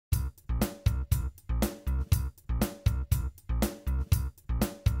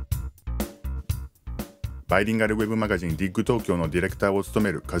バイリンガルウェブマガジン DIG 東京のディレクターを務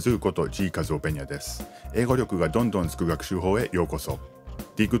めるKAZOOこと G カズオペニャです。英語力がどんどんつく学習法へようこそ。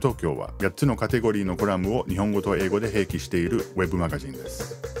DIG 東京は8つのカテゴリーのコラムを日本語と英語で併記しているウェブマガジンで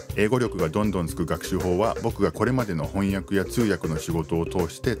す。英語力がどんどんつく学習法は僕がこれまでの翻訳や通訳の仕事を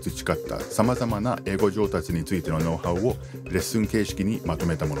通して培った様々な英語上達についてのノウハウをレッスン形式にまと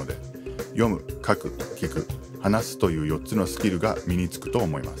めたもので、読む、書く、聞く、話すという4つのスキルが身につくと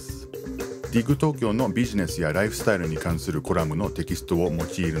思います。DIG 東京のビジネスやライフスタイルに関するコラムのテキストを用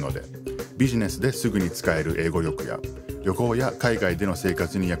いるので、ビジネスですぐに使える英語力や旅行や海外での生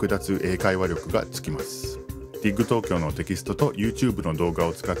活に役立つ英会話力がつきます。DIG 東京のテキストと YouTube の動画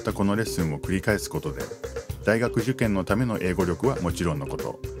を使ったこのレッスンを繰り返すことで、大学受験のための英語力はもちろんのこ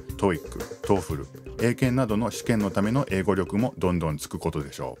と、TOEIC、TOEFL、英検などの試験のための英語力もどんどんつくこと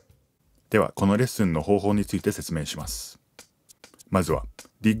でしょう。では、このレッスンの方法について説明します。まずは、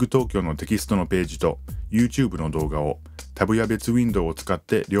DIG 東京のテキストのページと YouTube の動画をタブや別ウィンドウを使っ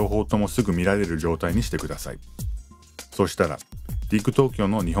て両方ともすぐ見られる状態にしてください。そしたら、DIG 東京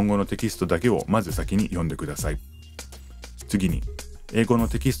の日本語のテキストだけをまず先に読んでください。次に、英語の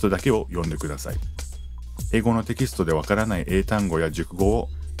テキストだけを読んでください。英語のテキストでわからない英単語や熟語を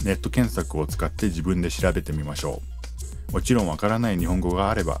ネット検索を使って自分で調べてみましょう。もちろんわからない日本語が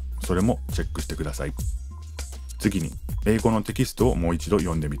あれば、それもチェックしてください。次に、英語のテキストをもう一度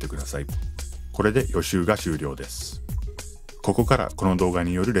読んでみてください。これで予習が終了です。ここからこの動画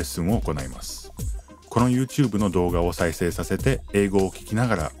によるレッスンを行います。この YouTube の動画を再生させて英語を聞きな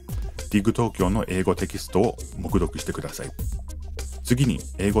がら DIG 東京の英語テキストを黙読してください。次に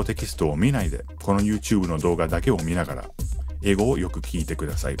英語テキストを見ないでこの YouTube の動画だけを見ながら英語をよく聞いてく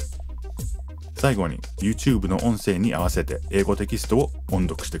ださい。最後に YouTube の音声に合わせて英語テキストを音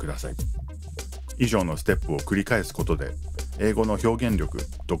読してください。以上のステップを繰り返すことで英語の表現力、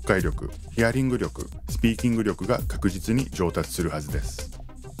読解力、ヒアリング力、スピーキング力が確実に上達するはずです。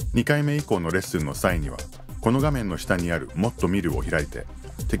2回目以降のレッスンの際にはこの画面の下にあるもっと見るを開いて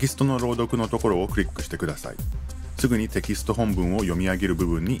テキストの朗読のところをクリックしてください。すぐにテキスト本文を読み上げる部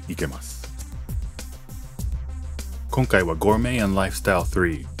分に行けます。今回は Gourmet Lifestyle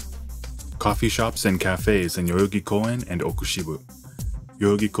 3 Coffee Shops and Cafes in Yoyogi-Koen and Oku-Shibu 代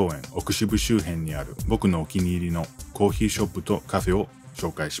々木公園奥渋周辺にある僕のお気に入りのコーヒーショップとカフェを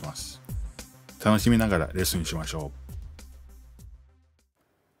紹介します。楽しみながらレッスンしましょ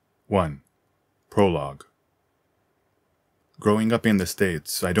う。1. Prologue. Growing up in the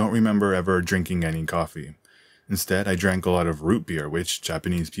States, I don't remember ever drinking any coffee. Instead, I drank a lot of root beer, which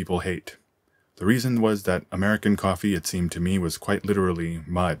Japanese people hate. The reason was that American coffee, it seemed to me, was quite literally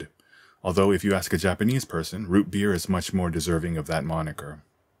mud. Although if you ask a Japanese person, root beer is much more deserving of that moniker.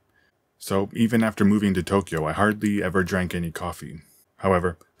 So even after moving to Tokyo, I hardly ever drank any coffee.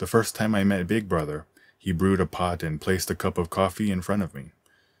 However, the first time I met Big Brother, he brewed a pot and placed a cup of coffee in front of me.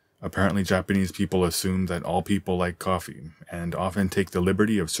 Apparently Japanese people assume that all people like coffee, and often take the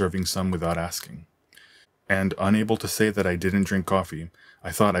liberty of serving some without asking. And unable to say that I didn't drink coffee,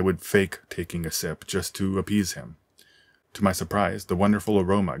 I thought I would fake taking a sip just to appease him. To my surprise, the wonderful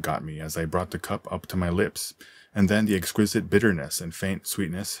aroma got me as I brought the cup up to my lips, and then the exquisite bitterness and faint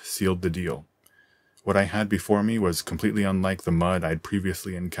sweetness sealed the deal. What I had before me was completely unlike the mud I'd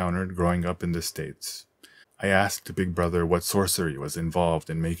previously encountered growing up in the States. I asked Big Brother what sorcery was involved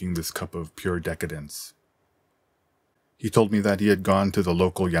in making this cup of pure decadence. He told me that he had gone to the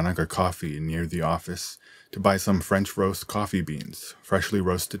local Yanaka Coffee near the office to buy some French roast coffee beans, freshly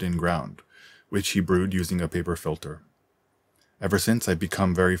roasted and ground, which he brewed using a paper filter. Ever since, I've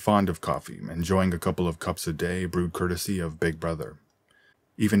become very fond of coffee, enjoying a couple of cups a day brewed courtesy of Big Brother.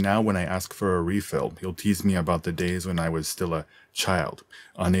 Even now, when I ask for a refill, he'll tease me about the days when I was still a child,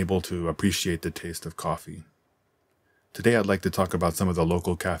 unable to appreciate the taste of coffee. Today, I'd like to talk about some of the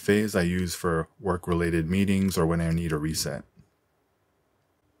local cafes I use for work-related meetings or when I need a reset.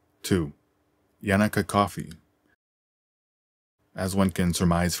 2. Yanaka Coffee. As one can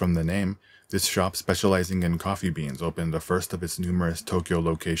surmise from the name, this shop specializing in coffee beans opened the first of its numerous Tokyo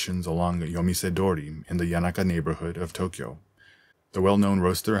locations along Yomise-dori in the Yanaka neighborhood of Tokyo. The well-known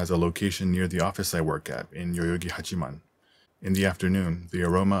roaster has a location near the office I work at in Yoyogi-Hachiman. In the afternoon, the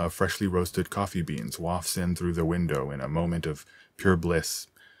aroma of freshly roasted coffee beans wafts in through the window in a moment of pure bliss.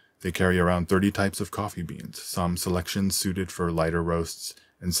 They carry around 30 types of coffee beans, some selections suited for lighter roasts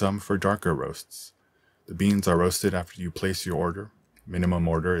and some for darker roasts. The beans are roasted after you place your order. Minimum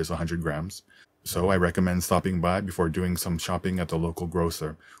order is 100 grams. So I recommend stopping by before doing some shopping at the local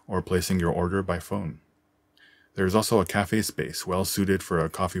grocer or placing your order by phone. There is also a cafe space well suited for a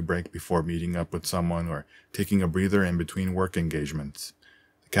coffee break before meeting up with someone or taking a breather in between work engagements.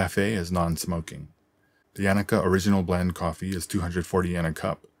 The cafe is non-smoking. The Yanaka Original Blend coffee is 240 yen a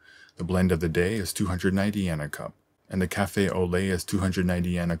cup. The Blend of the Day is 290 yen a cup. And the Cafe au lait is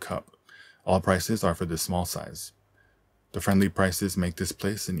 290 yen a cup. All prices are for the small size. The friendly prices make this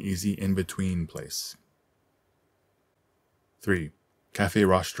place an easy in-between place. 3. Cafe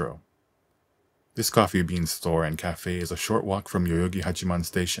Rostro. This coffee bean store and cafe is a short walk from Yoyogi-Hachiman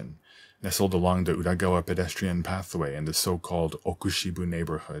Station, nestled along the Uragawa pedestrian pathway in the so-called Oku-Shibu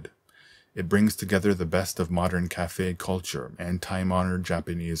neighborhood. It brings together the best of modern cafe culture and time-honored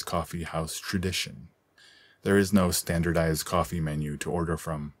Japanese coffee house tradition. There is no standardized coffee menu to order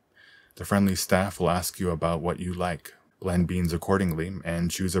from. The friendly staff will ask you about what you like, blend beans accordingly,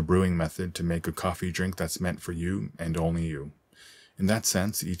 and choose a brewing method to make a coffee drink that's meant for you and only you. In that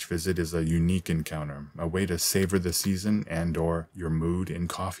sense, each visit is a unique encounter, a way to savor the season and/or your mood in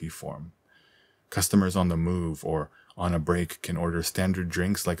coffee form. Customers on the move or on a break can order standard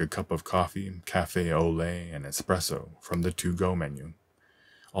drinks like a cup of coffee, cafe au lait, and espresso from the to-go menu.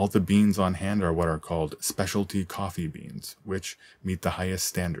 All the beans on hand are what are called specialty coffee beans, which meet the highest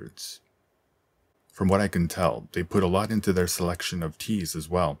standards. From what I can tell, they put a lot into their selection of teas as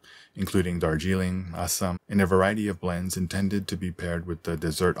well, including Darjeeling, Assam, and a variety of blends intended to be paired with the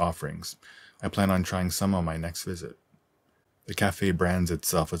dessert offerings. I plan on trying some on my next visit. The cafe brands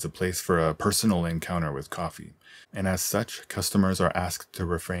itself as a place for a personal encounter with coffee, and as such, customers are asked to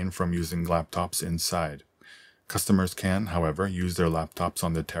refrain from using laptops inside. Customers can, however, use their laptops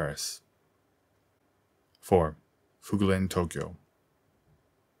on the terrace. 4. Fugulen Tokyo.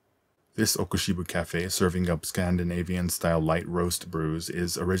 This Oku-Shibu cafe, serving up Scandinavian-style light roast brews,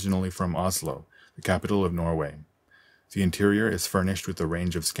 is originally from Oslo, the capital of Norway. The interior is furnished with a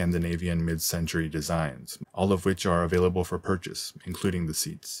range of Scandinavian mid-century designs, all of which are available for purchase, including the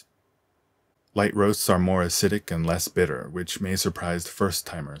seats. Light roasts are more acidic and less bitter, which may surprise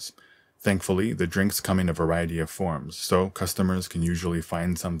first-timers. Thankfully, the drinks come in a variety of forms, so customers can usually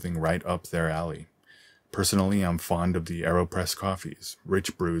find something right up their alley. Personally, I'm fond of the AeroPress coffees,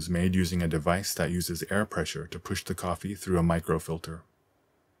 rich brews made using a device that uses air pressure to push the coffee through a microfilter.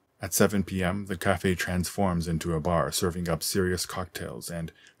 At 7 p.m., the cafe transforms into a bar, serving up serious cocktails,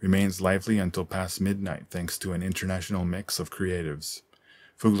 and remains lively until past midnight thanks to an international mix of creatives.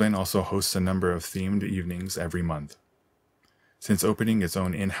 Fugulen also hosts a number of themed evenings every month. Since opening its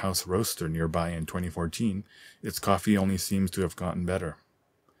own in-house roaster nearby in 2014, its coffee only seems to have gotten better.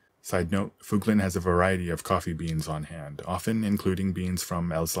 Side note, Fugulen has a variety of coffee beans on hand, often including beans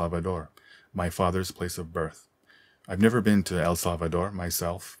from El Salvador, my father's place of birth. I've never been to El Salvador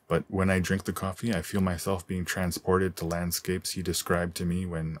myself, but when I drink the coffee, I feel myself being transported to landscapes he described to me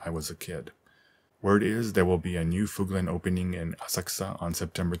when I was a kid. Word is there will be a new Fugulen opening in Asakusa on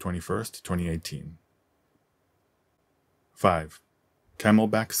September 21st, 2018. 5.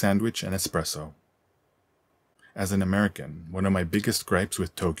 Camelback Sandwich and Espresso. As an American, one of my biggest gripes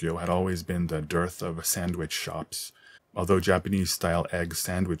with Tokyo had always been the dearth of sandwich shops, although Japanese-style egg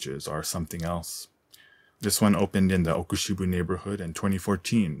sandwiches are something else. This one opened in the Oku-Shibu neighborhood in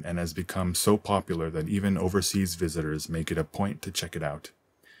 2014 and has become so popular that even overseas visitors make it a point to check it out.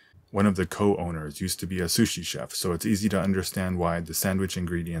 One of the co-owners used to be a sushi chef, so it's easy to understand why the sandwich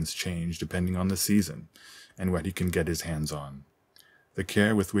ingredients change depending on the season and what he can get his hands on. The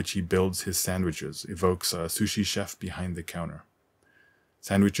care with which he builds his sandwiches evokes a sushi chef behind the counter.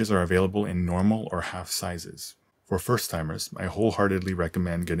 Sandwiches are available in normal or half sizes. For first-timers, I wholeheartedly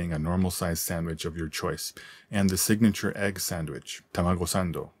recommend getting a normal-sized sandwich of your choice, and the signature egg sandwich, tamago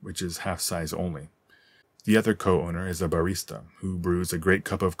sando, which is half-size only. The other co-owner is a barista, who brews a great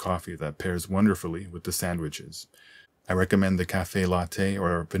cup of coffee that pairs wonderfully with the sandwiches. I recommend the cafe latte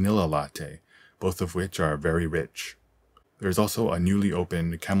or vanilla latte, both of which are very rich. There is also a newly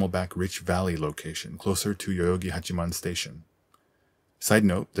opened Camelback Rich Valley location closer to Yoyogi-Hachiman Station. Side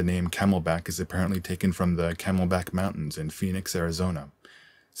note, the name Camelback is apparently taken from the Camelback Mountains in Phoenix, Arizona.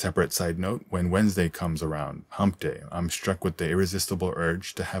 Separate side note, when Wednesday comes around, hump day, I'm struck with the irresistible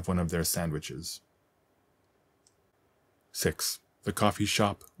urge to have one of their sandwiches. 6. The coffee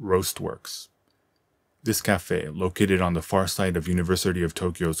shop Roastworks. This cafe, located on the far side of University of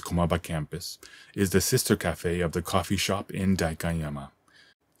Tokyo's Komaba campus, is the sister cafe of the coffee shop in Daikanyama.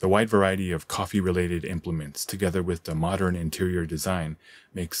 The wide variety of coffee-related implements, together with the modern interior design,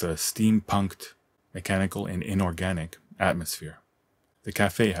 makes a steampunked, mechanical and inorganic atmosphere. The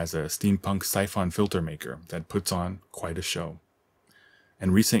cafe has a steampunk siphon filter maker that puts on quite a show.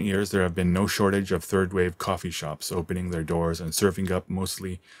 In recent years, there have been no shortage of third-wave coffee shops opening their doors and serving up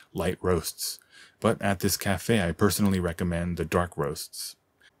mostly light roasts. But at this cafe, I personally recommend the dark roasts.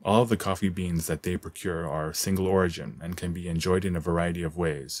 All of the coffee beans that they procure are single origin and can be enjoyed in a variety of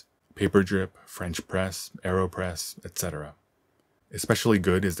ways. paper drip, French press, AeroPress, etc. Especially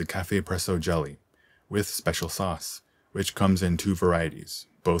good is the Cafe Presso Jelly, with special sauce, which comes in 2 varieties,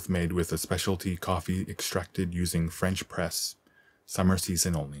 both made with a specialty coffee extracted using French press, summer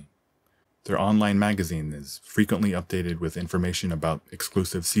season only. Their online magazine is frequently updated with information about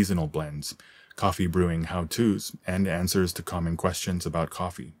exclusive seasonal blends, coffee brewing how-tos, and answers to common questions about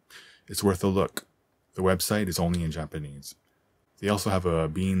coffee. It's worth a look. The website is only in Japanese. They also have a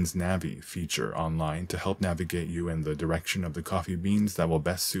Beans Navi feature online to help navigate you in the direction of the coffee beans that will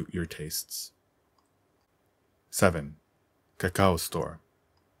best suit your tastes. 7. Cacao Store.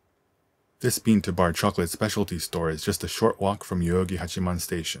 This bean-to-bar chocolate specialty store is just a short walk from Yoyogi-Hachiman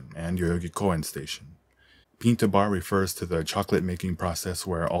Station and Yoyogi-Koen Station. Bean-to-bar refers to the chocolate-making process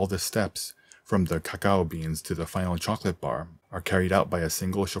where all the steps, from the cacao beans to the final chocolate bar, are carried out by a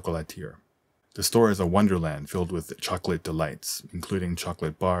single chocolatier. The store is a wonderland filled with chocolate delights, including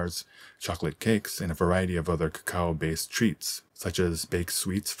chocolate bars, chocolate cakes, and a variety of other cacao-based treats, such as baked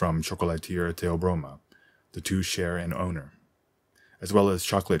sweets from chocolatier Teobroma. The two share an owner, as well as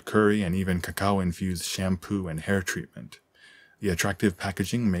chocolate curry and even cacao-infused shampoo and hair treatment. The attractive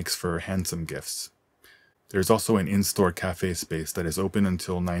packaging makes for handsome gifts. There's also an in-store cafe space that is open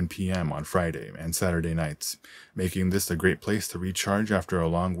until 9 p.m. on Friday and Saturday nights, making this a great place to recharge after a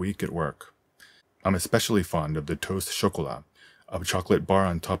long week at work. I'm especially fond of the toast chocolat, a chocolate bar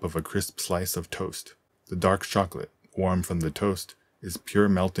on top of a crisp slice of toast. The dark chocolate, warm from the toast, is pure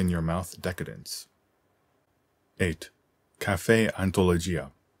melt-in-your-mouth decadence. 8. Cafe Antologia.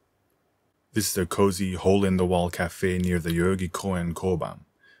 This is a cozy, hole-in-the-wall cafe near the Yoyogi-Koen Koban,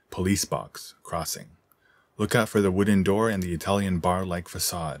 police box, crossing. Look out for the wooden door and the Italian bar-like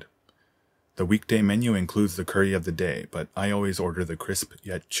facade. The weekday menu includes the curry of the day, but I always order the crisp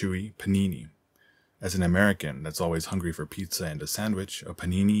yet chewy panini. As an American that's always hungry for pizza and a sandwich, a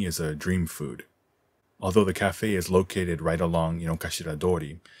panini is a dream food. Although the cafe is located right along Inokashira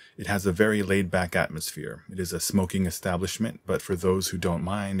Dori, it has a very laid-back atmosphere. It is a smoking establishment, but for those who don't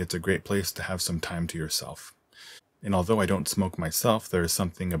mind, it's a great place to have some time to yourself. And although I don't smoke myself, there is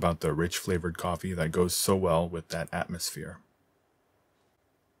something about the rich flavored coffee that goes so well with that atmosphere.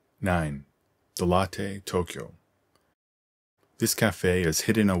 9. The Latte Tokyo. This cafe is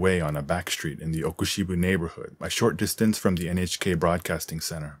hidden away on a back street in the Oku-Shibu neighborhood, a short distance from the NHK Broadcasting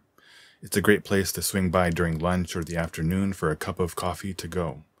Center. It's a great place to swing by during lunch or the afternoon for a cup of coffee to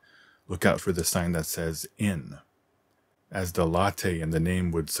go. Look out for the sign that says "In." As the latte in the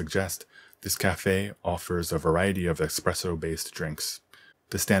name would suggest, this cafe offers a variety of espresso-based drinks.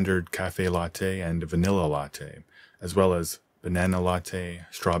 The standard cafe latte and vanilla latte, as well as banana latte,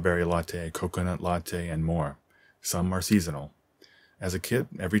 strawberry latte, coconut latte, and more. Some are seasonal. As a kid,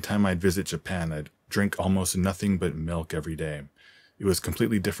 every time I'd visit Japan, I'd drink almost nothing but milk every day. It was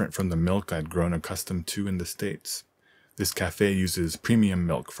completely different from the milk I'd grown accustomed to in the States. This cafe uses premium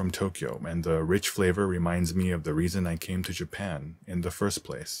milk from Tokyo, and the rich flavor reminds me of the reason I came to Japan in the first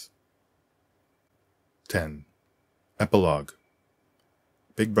place. 10. Epilogue.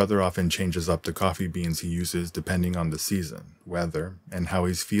 Big Brother often changes up the coffee beans he uses depending on the season, weather, and how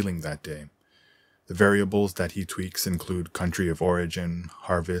he's feeling that day. The variables that he tweaks include country of origin,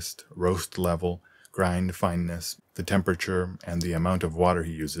 harvest, roast level, grind fineness, the temperature, and the amount of water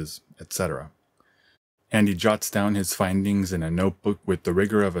he uses, etc. And he jots down his findings in a notebook with the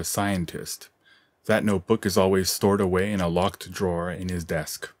rigor of a scientist. That notebook is always stored away in a locked drawer in his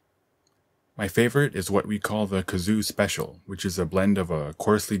desk. My favorite is what we call the KAZOO Special, which is a blend of a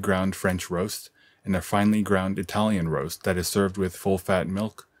coarsely ground French roast and a finely ground Italian roast that is served with full-fat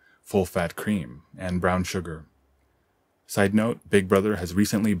milk, full-fat cream, and brown sugar. Side note, Big Brother has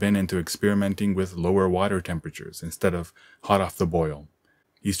recently been into experimenting with lower water temperatures instead of hot off the boil.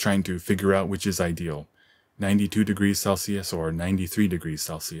 He's trying to figure out which is ideal, 92 degrees Celsius or 93 degrees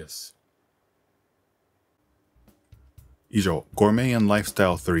Celsius. 以上、Gourmet and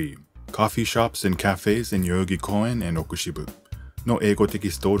Lifestyle 3 Coffee Shops and Cafes in Yoyogi-Koen and Oku-Shibu の英語テキ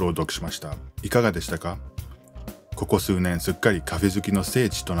ストを朗読しました。いかがでしたか？ここ数年すっかりカフェ好きの聖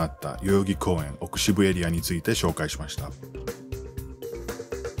地となった代々木公園奥渋エリアについて紹介しました。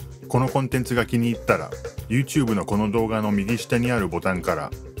このコンテンツが気に入ったら YouTube のこの動画の右下にあるボタンか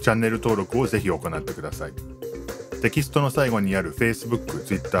らチャンネル登録をぜひ行ってください。テキストの最後にある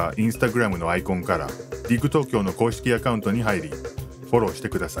Facebook、Twitter、Instagram のアイコンから DIG 東京の公式アカウントに入りフォローして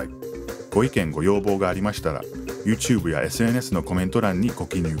ください。ご意見ご要望がありましたら YouTube や SNS のコメント欄にご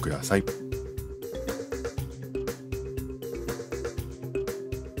記入ください。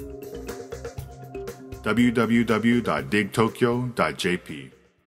www.digtokyo.jp